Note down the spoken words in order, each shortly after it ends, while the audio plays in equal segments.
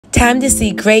Time to see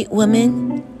great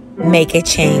women make a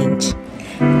change.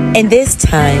 And this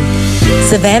time,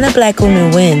 Savannah Black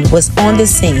Women Win was on the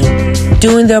scene,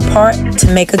 doing their part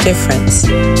to make a difference.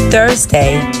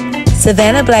 Thursday,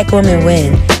 Savannah Black Women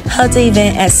Win held an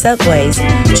event at Subway's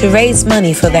to raise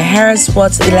money for the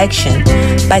Harris-Watts election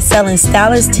by selling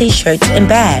stylish t-shirts and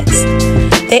bags.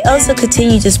 They also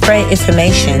continued to spread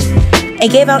information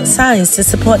and gave out signs to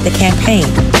support the campaign.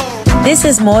 This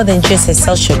is more than just a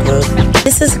social group.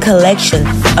 This is a collection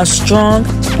of strong,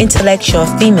 intellectual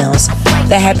females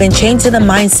that have been changing the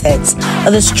mindsets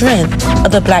of the strength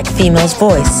of the Black female's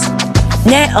voice.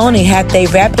 Not only have they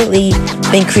rapidly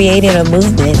been creating a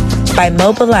movement by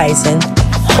mobilizing,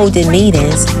 holding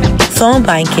meetings, phone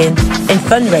banking, and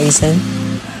fundraising,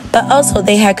 but also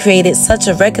they have created such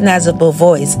a recognizable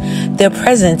voice. Their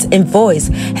presence and voice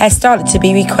has started to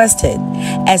be requested,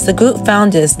 as the group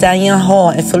founders Diane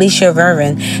Hall and Felicia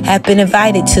Vernon have been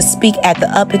invited to speak at the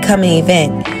up-and-coming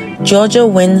event, Georgia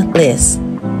Win List.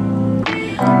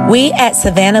 We at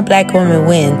Savannah Black Women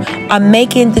Win are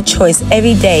making the choice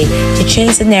every day to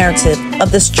change the narrative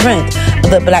of the strength of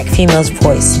the Black female's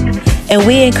voice, and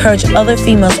we encourage other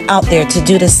females out there to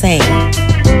do the same.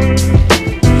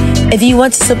 If you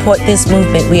want to support this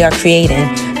movement we are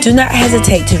creating, do not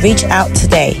hesitate to reach out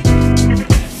today.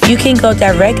 You can go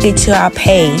directly to our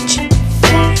page,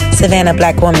 Savannah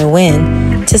Black Women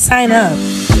Win, to sign up,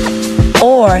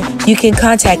 or you can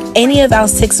contact any of our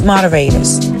 6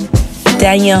 moderators,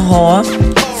 Danielle Hall,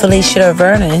 Felicia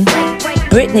Vernon,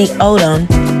 Brittany Odom,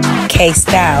 Kay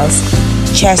Styles,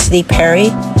 Chastity Perry,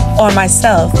 or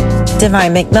myself,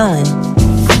 Divine McMillan.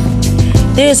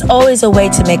 There is always a way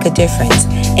to make a difference,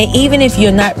 and even if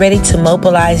you're not ready to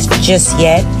mobilize just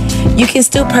yet, you can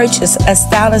still purchase a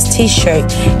stylish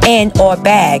t-shirt and or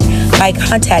bag by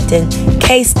contacting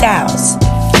Kay Styles.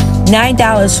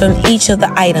 $9 from each of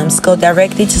the items go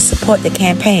directly to support the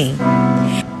campaign.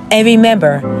 And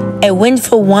remember, a win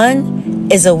for one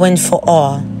is a win for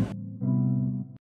all.